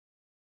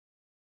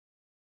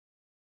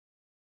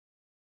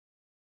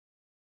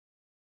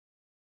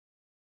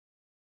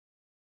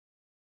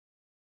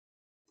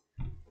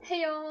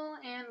Hey y'all,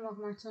 and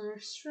welcome back to our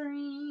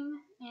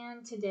stream.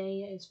 And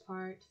today is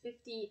part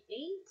 58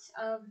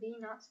 of the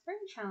Not So Berry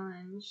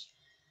Challenge.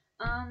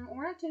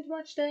 We're not doing too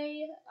much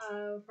today.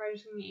 We're probably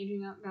just gonna be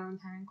aging up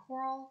Valentine and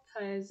Coral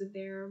because of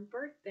their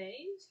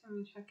birthdays. Let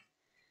me check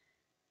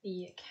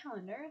the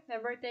calendar.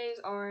 Their birthdays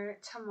are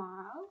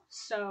tomorrow,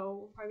 so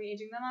we'll probably be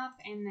aging them up,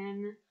 and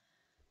then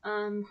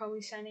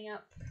probably signing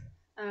up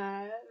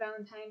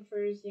Valentine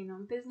for his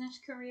business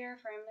career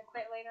for him to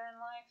quit later in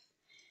life.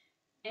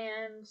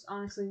 And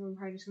honestly, we're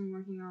probably just going to be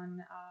working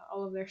on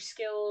all of their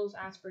skills,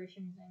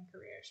 aspirations, and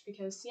careers.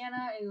 Because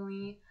Sienna is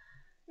only,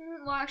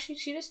 well, actually,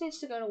 she just needs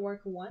to go to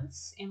work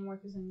once, and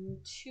work is in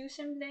 2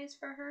 sim days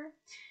for her.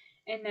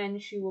 And then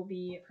she will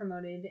be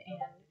promoted,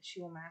 and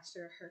she will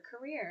master her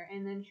career.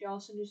 And then she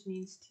also just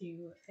needs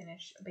to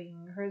finish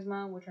Baking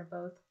Charisma, which are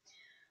both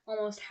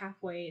almost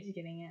halfway to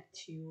getting it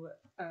to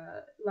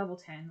level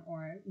 10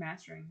 or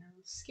mastering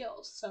those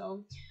skills.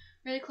 So,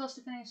 really close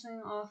to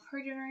finishing off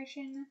her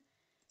generation.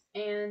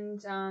 And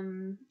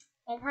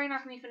we're probably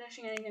not going to be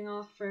finishing anything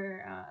off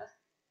for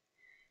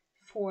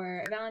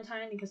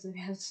Valentine because it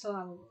has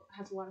a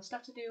lot of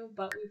stuff to do,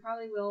 but we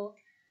probably will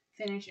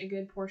finish a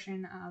good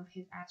portion of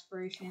his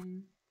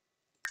aspiration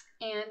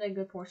and a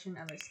good portion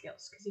of his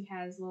skills because he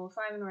has level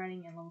 5 in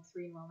writing and level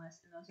 3 in wellness,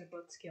 and those are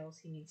both skills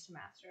he needs to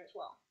master as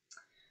well.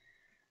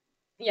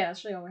 Yeah,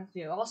 that's really all we have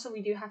to do. Also,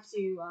 we do have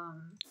to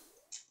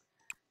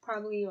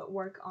probably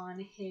work on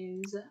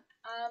his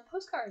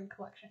postcard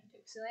collection too.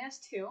 So he has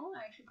 2.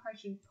 I actually probably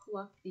should pull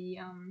up the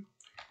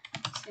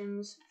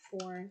sims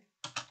for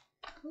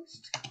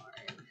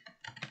postcard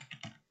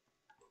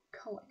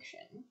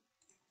collection.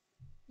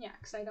 Yeah,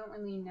 because I don't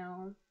really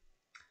know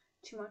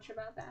too much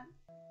about that.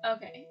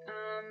 Okay,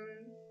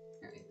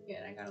 alright,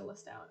 good, I got a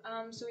list out.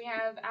 So we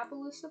have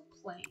Appaloosa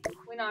Plain.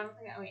 Wait, no, I don't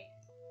think that, wait,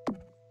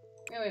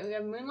 we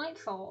have Moonlight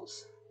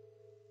Falls.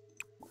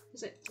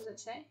 Does it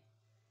say?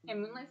 Yeah,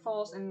 Moonlight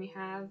Falls, and we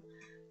have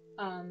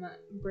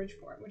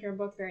Bridgeport, which are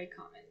both very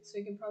common. So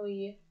you can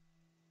probably,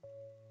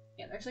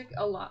 yeah, there's like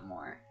a lot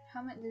more.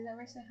 How many? Does that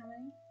ever say how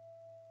many?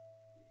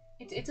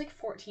 It's like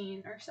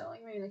 14 or so,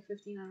 like maybe like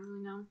 15. I don't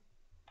really know.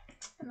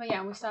 But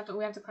yeah, we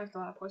have to collect a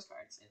lot of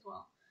postcards as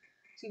well.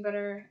 So you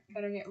better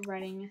get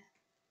writing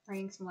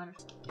some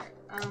letters.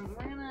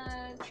 We're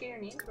gonna cheat her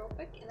needs real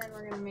quick, and then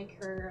we're gonna make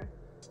her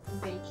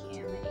bake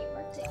him a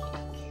birthday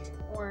cake.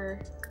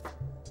 Or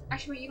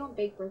actually, wait, you don't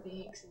bake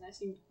birthday cakes in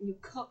this. You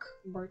cook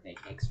birthday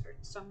cakes for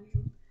some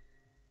reason.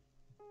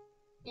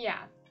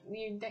 Yeah,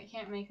 you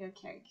can't make a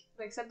cake,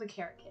 except the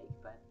carrot cake,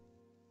 but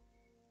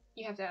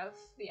you have to have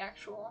the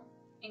actual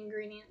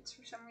ingredients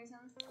for some reason,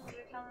 which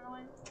is kind of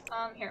annoying.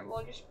 Here,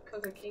 we'll just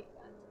cook a cake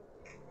then.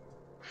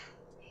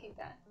 I hate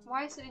that.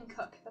 Why is it in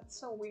cook? That's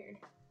so weird.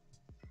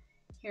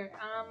 Here,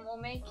 we'll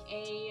make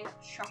a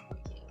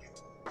chocolate cake.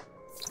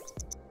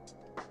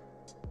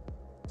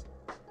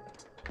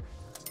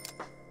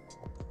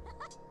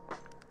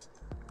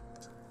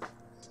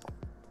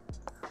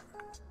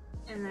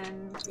 And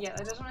then, yeah,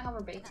 that doesn't really help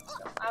her baking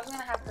skill. I was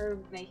gonna have her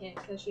make it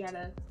because she has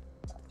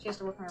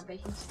to work on her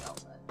baking skill,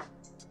 but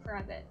I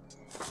forgot that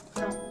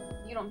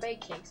you don't bake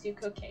cakes, you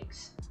cook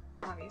cakes,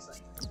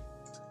 obviously.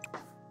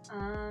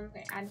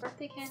 Okay, add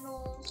birthday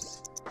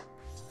candles,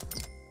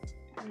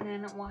 and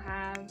then we'll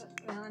have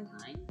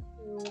Valentine,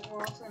 who we're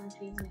also gonna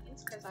feed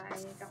needs because I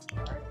don't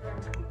care.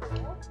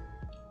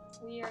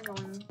 We are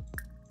going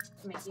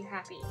to make you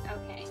happy.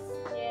 Okay,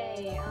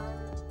 yay.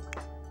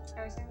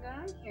 I was gonna go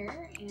down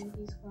here, and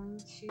he's going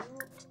to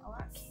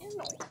allow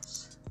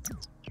candles.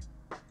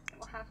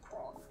 We'll have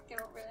Coral get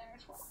over there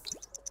as well.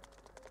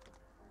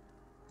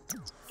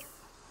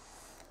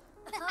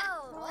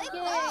 Oh,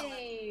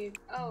 yay!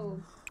 Oh,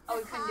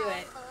 we couldn't do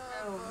it.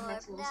 Oh,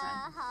 that's a little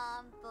sad.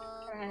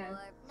 Try ahead.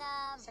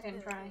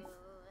 Second try.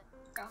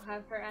 I'll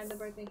have her add the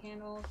birthday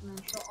candles, and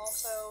then she'll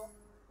also...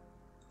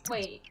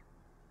 Wait.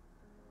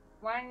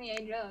 Why didn't you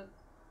age up?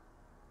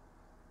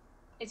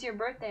 It's your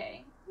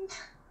birthday.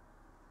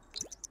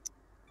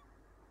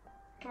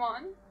 Come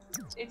on.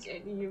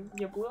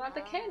 You blew out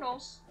the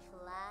candles.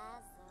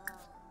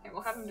 Okay,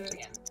 we'll have him do it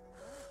again.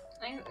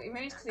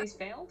 Maybe it's because he's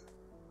failed?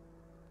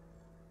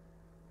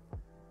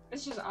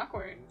 It's just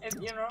awkward.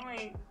 You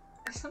normally...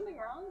 Is something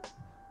wrong?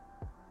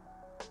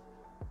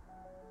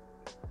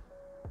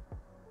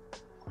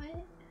 What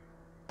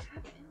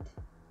happened?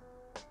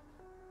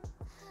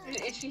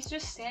 She's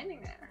just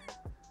standing there.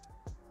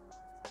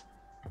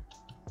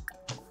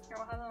 Here,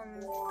 we'll have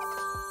him...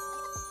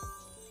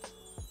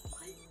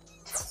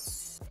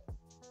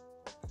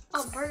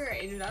 Oh, Burger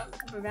ate it up,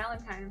 but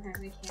Valentine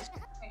apparently can't.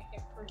 Okay,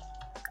 here, first.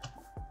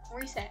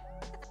 Reset.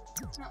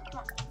 No, come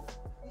on.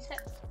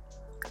 Reset.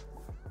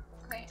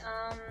 Okay,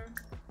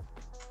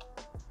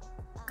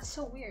 that's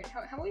so weird.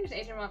 How about we just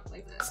age him up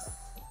like this?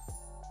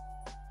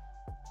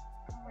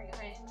 Oh, wait,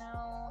 okay,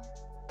 no.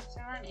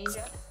 So not an age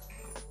up.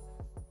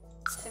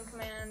 Sim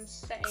commands,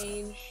 set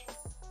age,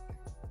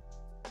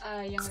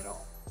 young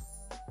adult.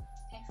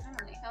 Okay,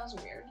 finally. That was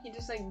weird. He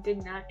just like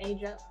did not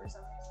age up for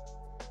some reason.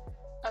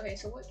 Okay,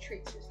 so what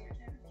traits does he have?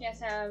 He has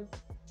to have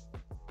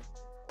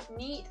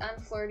Neat,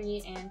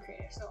 unflirty, and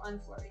creative. So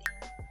unflirty.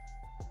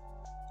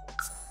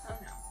 Oh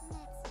no.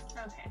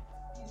 Okay.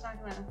 He's not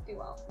gonna do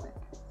well with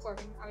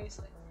flirting,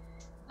 obviously.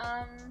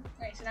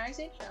 Alright, so now he's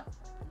aged up.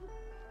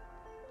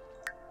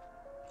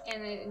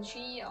 And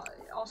she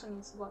also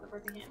needs to blow the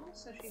birthday candle,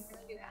 so she's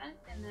gonna do that.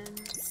 And then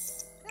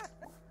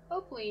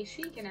hopefully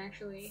she can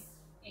actually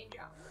age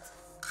up.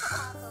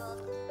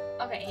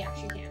 Okay, yeah,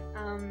 she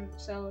can.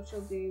 So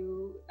she'll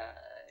do,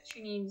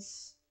 she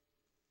needs,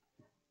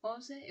 what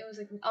was it? It was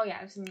like, oh yeah,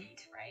 it was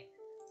neat, right?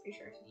 Pretty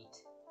sure it's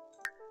neat.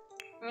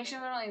 I mean, she's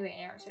not only the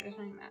air, so it doesn't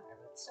really matter,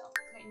 but still.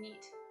 Okay,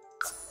 neat.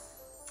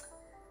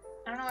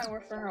 I don't know why I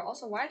work for her.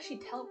 Also, why does she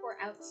teleport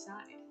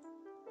outside?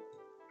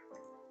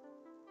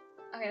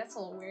 Okay, that's a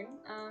little weird.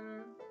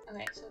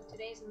 Okay, so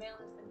today's mail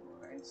has been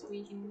delivered, so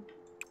we can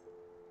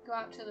go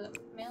out to the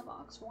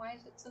mailbox. Why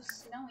is it so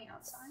snowy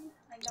outside?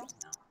 I don't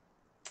know.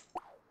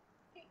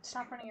 Okay,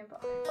 stop running your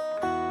book. Ooh,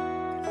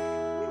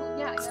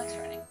 yeah, that's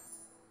running.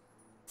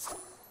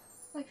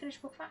 Oh, I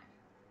finished book 5.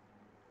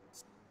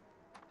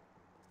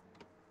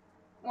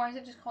 Why is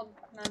it just called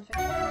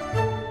nonfiction?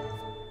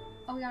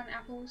 Oh, we got an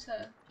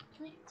Appaloosa.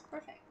 It's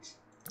perfect.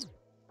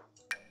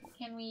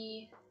 Can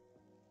we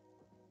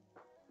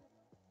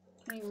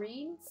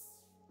read?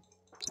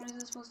 What is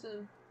this supposed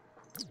to?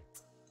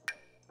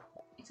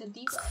 It's a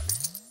debug.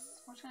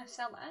 We're trying to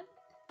sell that.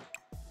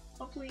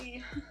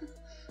 Hopefully,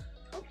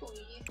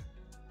 hopefully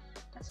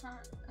that's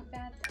not a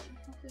bad thing.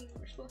 Hopefully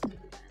we're supposed to do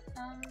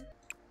that.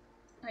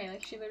 Okay,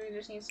 like she literally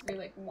just needs to do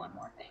like one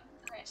more thing.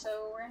 Okay,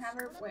 so we're gonna have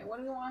her. Wait, what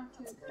do we want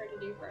her to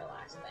do for her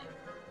last thing?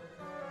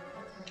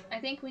 I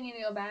think we need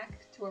to go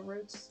back to her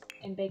roots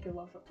and bake a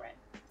loaf of bread.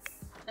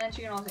 And then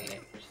she can also eat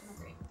it. She's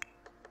hungry.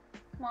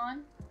 Come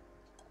on.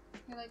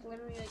 You're like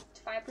literally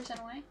like 5%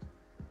 away.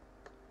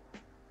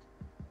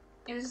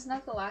 If this is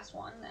not the last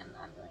one, then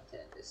I'm going to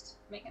just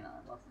make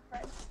another loaf of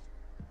bread.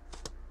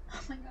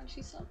 Oh my god,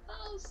 she's so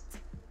close.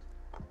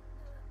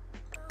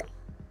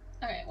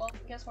 Okay, well,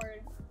 guess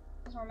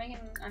we're making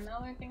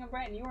another thing of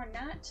bread. You are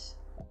not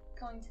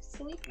going to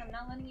sleep, and I'm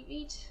not letting you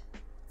eat,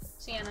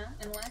 Sienna,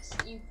 unless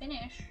you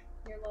finish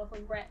your loaf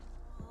of bread.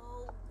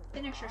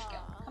 Finish your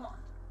skill. Come on.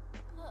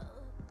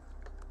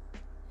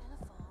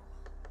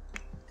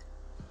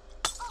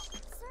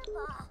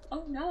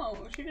 Oh no,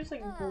 she just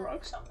like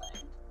broke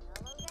something.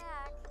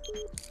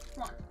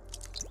 Come on.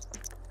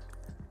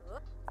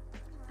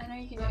 I know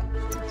you can do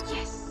it.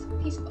 Yes!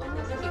 Piece of bone.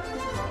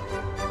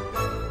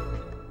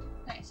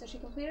 Okay, so she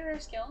completed her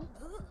skill.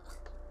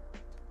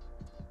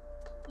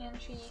 And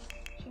she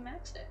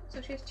maxed it.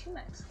 So she has 2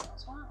 max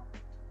skills. Wow.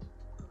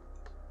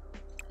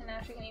 And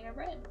now she can eat her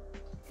bread.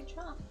 Good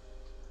job.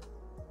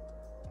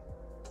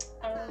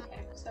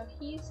 Okay, so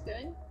he's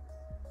good.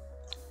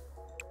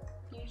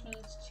 He just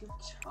needs to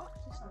talk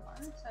to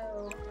someone,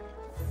 so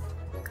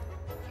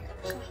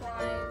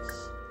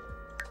socialize.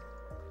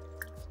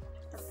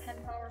 Her pen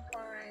pal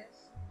replies.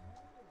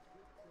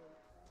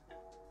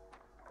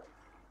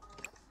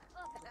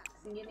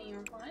 Getting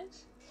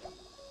replies.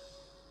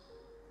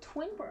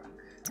 Twinbrook.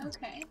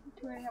 Okay,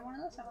 do we already have one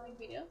of those? I don't think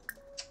we do.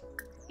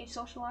 You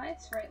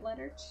socialize, write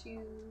letter to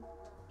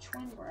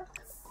Twinbrook.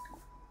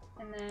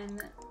 And then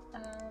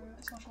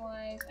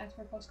socialize, ask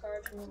for a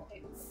postcard from Little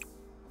Haven.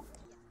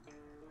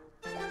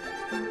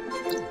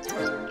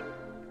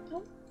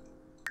 Oh,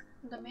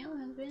 the mail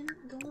has been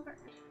delivered.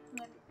 We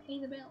have to pay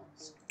the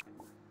bills.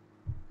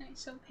 Okay,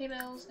 so pay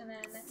bills and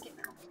then get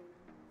mail.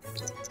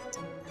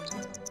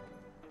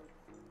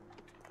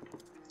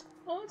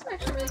 Oh, it's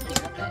actually a really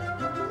cute outfit.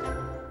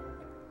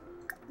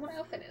 What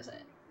outfit is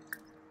it?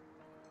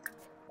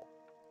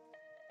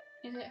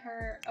 Is it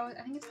her? Oh,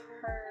 I think it's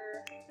her.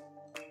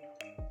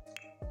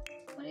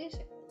 What is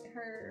it?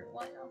 Her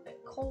what outfit?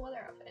 Cold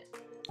weather outfit.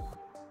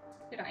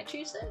 Did I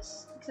choose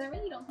this? Because I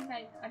really don't think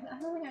I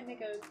don't think I'd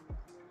make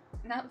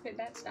an outfit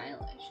that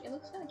stylish. It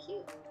looks kind of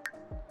cute.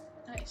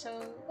 Okay,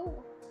 so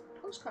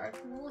postcard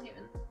from Little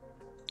Haven.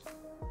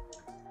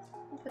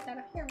 We'll put that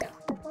up here.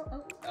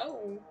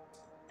 Oh.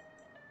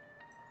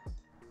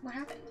 What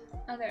happened?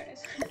 Oh, there it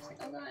is. I was like,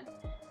 oh god.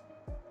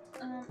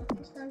 A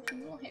postcard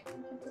from Little Haven.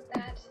 We can put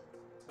that.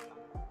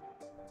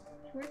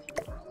 Where can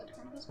I roll it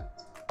from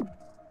postcards?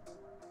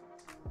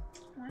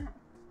 Wow,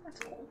 that's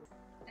cool.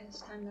 And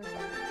it's time to that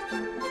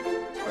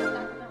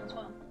one as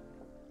well.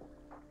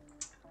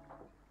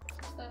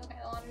 So okay,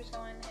 the laundry's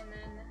going, and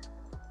then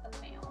the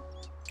mail.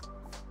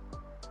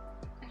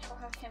 Actually, I'll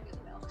have him do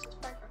the mail because it's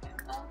right from him.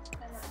 Oh,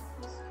 never mind.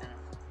 He's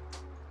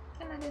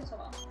kind of doing so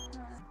well.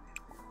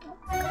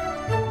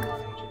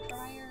 Laundry to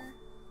dryer.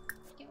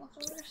 Get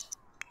leftovers.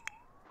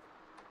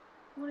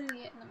 What did he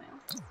get in the mail?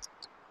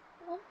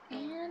 Oh,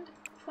 and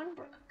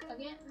Twinbrook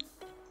again.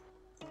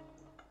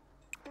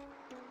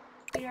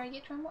 Did you already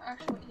get Twinbrook?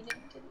 Actually, he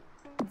didn't.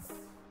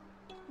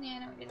 Yeah,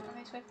 no, we didn't.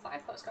 Okay, so we have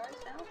 5 postcards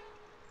now.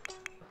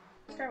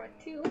 Start with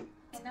 2,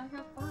 and now we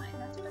have 5.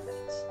 That's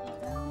perfect.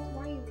 And now,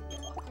 why are you reading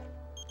a book?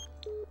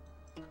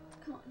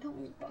 Come on, don't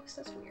read books.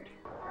 That's weird.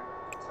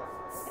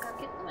 And I'll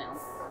get the mail.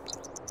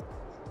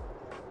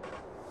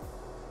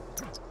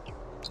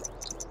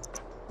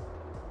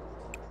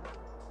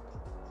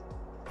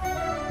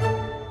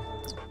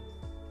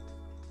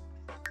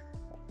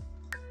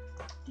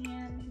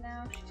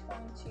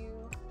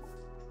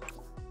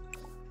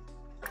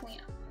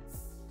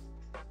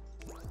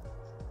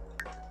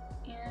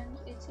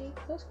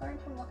 Postcard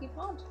from Lucky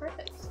Palms.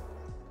 Perfect.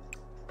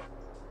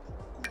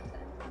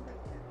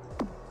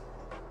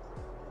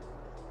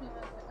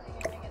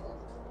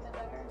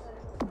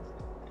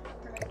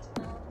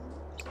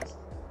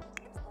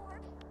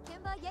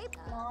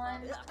 Come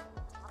on.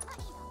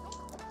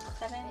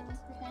 7%,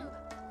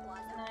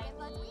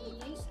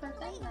 98%,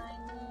 99%,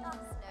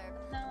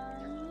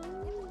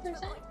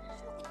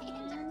 and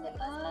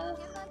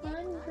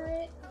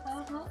 100.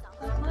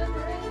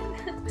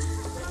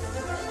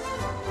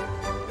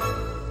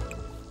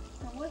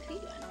 Now what is he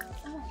doing?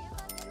 Oh.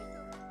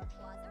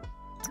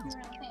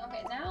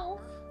 Okay, now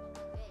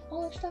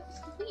all her stuff is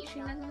complete. She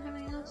doesn't have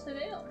anything else to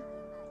do.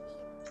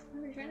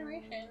 Her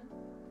regeneration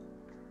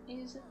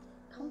is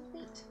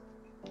complete.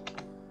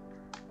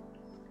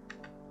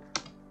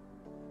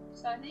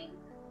 So I think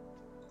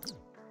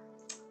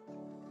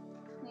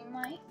we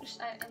might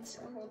just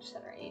instantly we'll just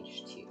set our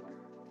age to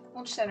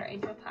set our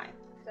age up high,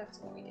 because that's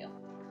what we do.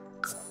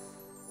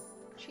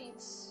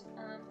 Cheats,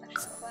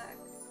 actually no, black,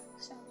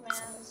 simple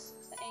commands,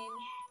 the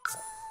age,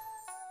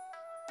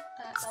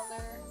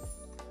 elder,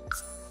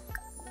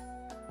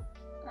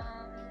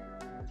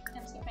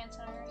 MC command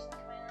center, some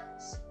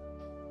commands.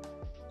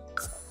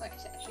 Like I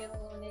said, she has a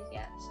limited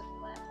yet, so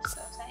left,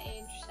 so set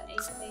age,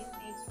 age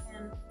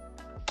command.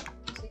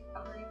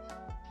 5.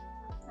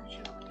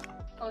 Actually,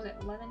 what was it?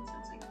 11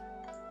 since like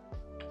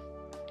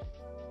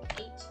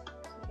 8. So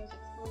it goes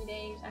like 3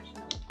 days.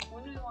 Actually, no.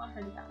 When do we want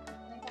her to die? I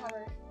think we'll have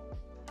her.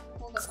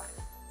 We'll go 5.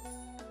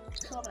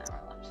 Still have an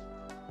hour left.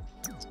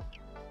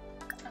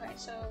 Okay,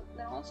 so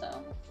then also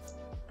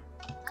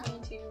we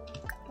need to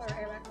put her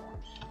hair back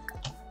orange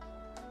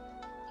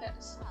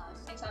because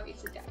it's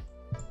obviously dead.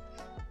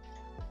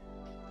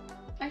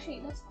 Actually,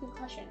 that's a good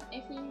question.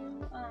 If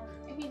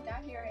you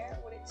dyed your hair,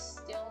 would it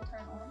still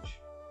turn orange?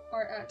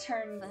 Or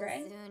turn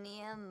gray?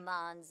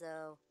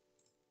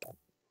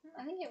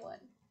 I think it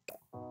would.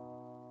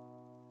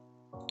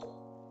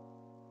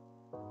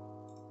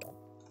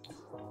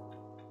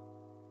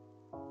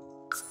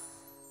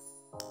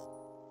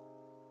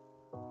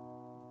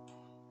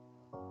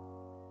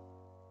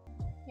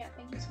 Yeah,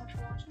 thank you so much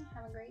for watching.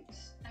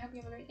 I hope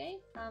you have a great day.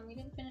 We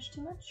didn't finish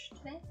too much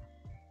today.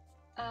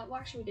 Well,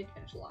 actually, we did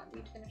finish a lot.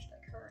 We finished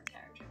like her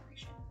entire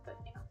generation, but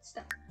you know,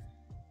 still.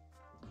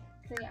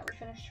 So yeah, we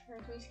finished her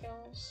 3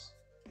 skills,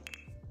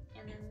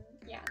 and then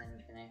yeah, then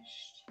we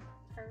finished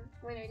her.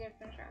 Wait, we didn't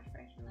finish her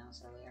aspiration. That was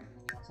earlier. And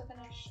then we also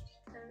finished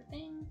her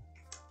thing.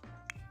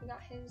 We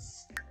got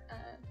his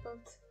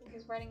both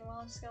his writing and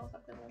wellness skills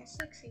up to level 6.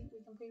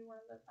 We completed one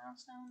of the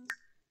milestones.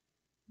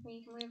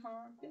 We completed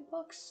one of the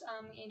books.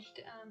 We aged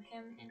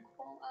him and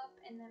Coral up,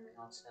 and then we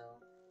also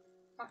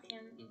got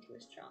him into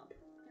his job.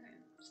 Okay,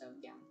 so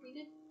yeah, we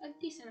did a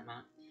decent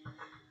amount.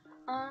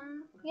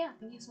 Yeah,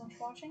 thank you so much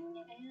for watching,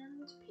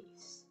 and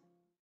peace.